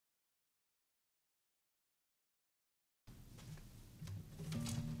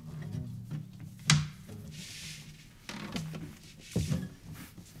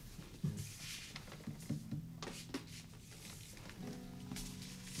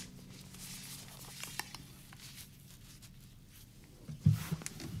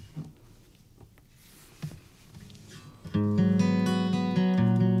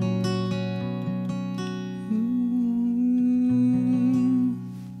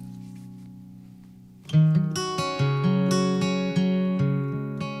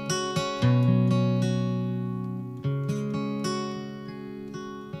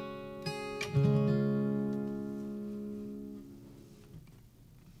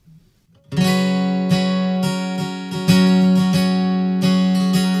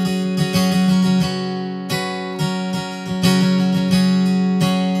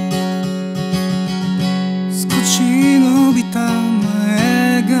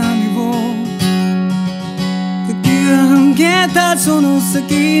えたその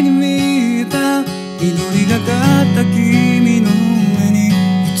先に見えた祈りがかった君の上に映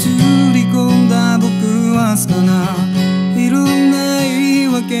り込んだ僕は儚いろんな言い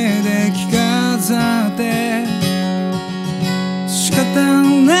訳で着飾って仕方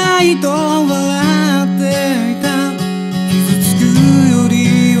ないと笑っていた。傷つくよ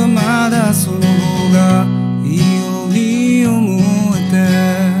りはまだその方がいいように思えて、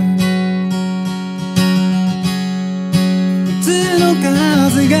夏の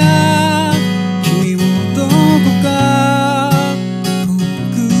風が君をどこか遠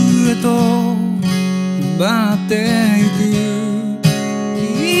くへと奪ってゆく。言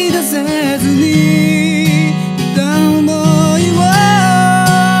い出せずにいた想いを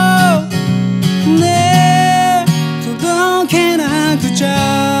ねえ届けなくちゃ。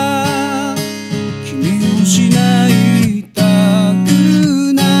君を失いたく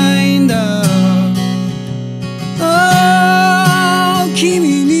ないんだ。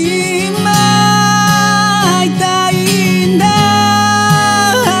君に今会いたいんだ。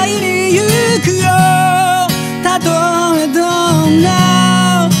会いに行くよ。たとえどんな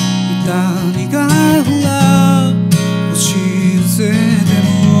痛みがほら押し寄せても、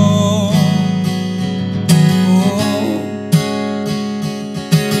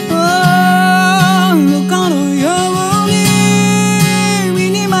どこのように身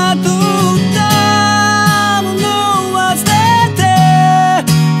にまとったものは捨てて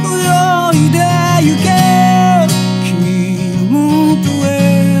泳いで行け。君のもとへ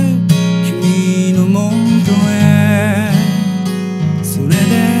君のもとへ、それで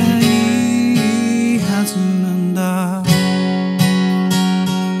いいはずなんだ。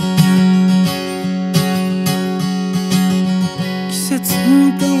季節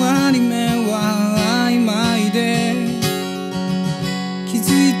の変わり目は曖昧で気づ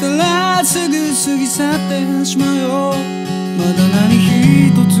いたらすぐ過ぎ去ってしまうよ。まだ何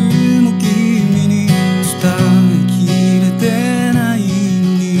一つも君に伝えきれてないの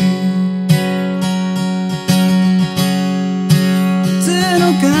に。夏の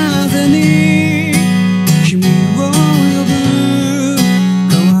風に君を呼ぶ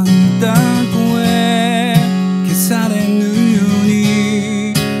乾いた声消されぬように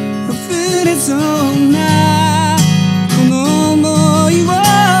溢れそうなこの想いを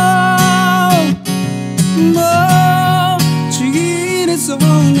もうちぎれそうな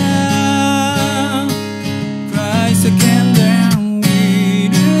くらい叫んでい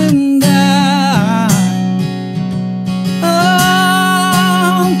るんだ。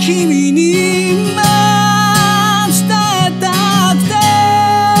君に今伝えたくて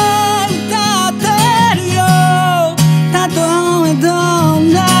歌ってるよ。たとえどん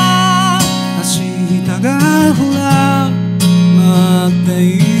な明日がほら待って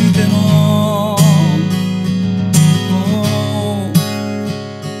いても、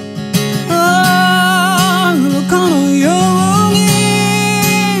どこのように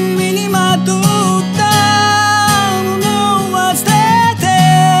身にまとったものは捨てて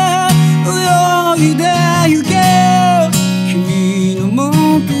泳いで行け。君のも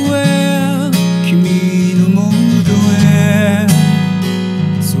とへ君のもとへ、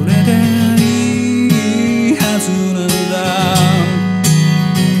それでいいはずなんだ。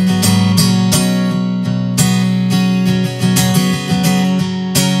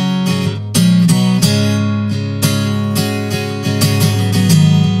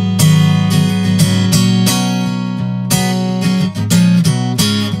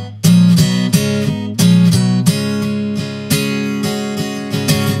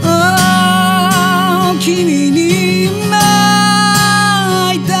君に今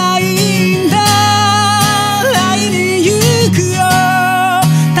会いたいんだ。会いに行くよ。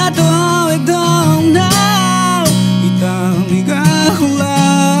たとえどんな痛みがほら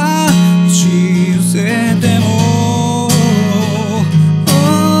押し寄せても、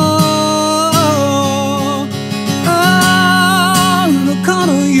どこの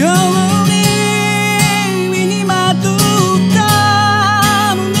ように身にまとっ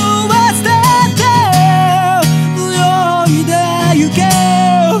たものは捨てて泳いで行け。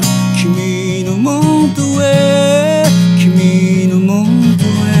君のもとへ君のもと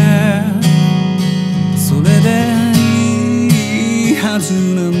へ、それでいいはず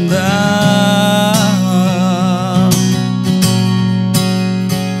なんだ。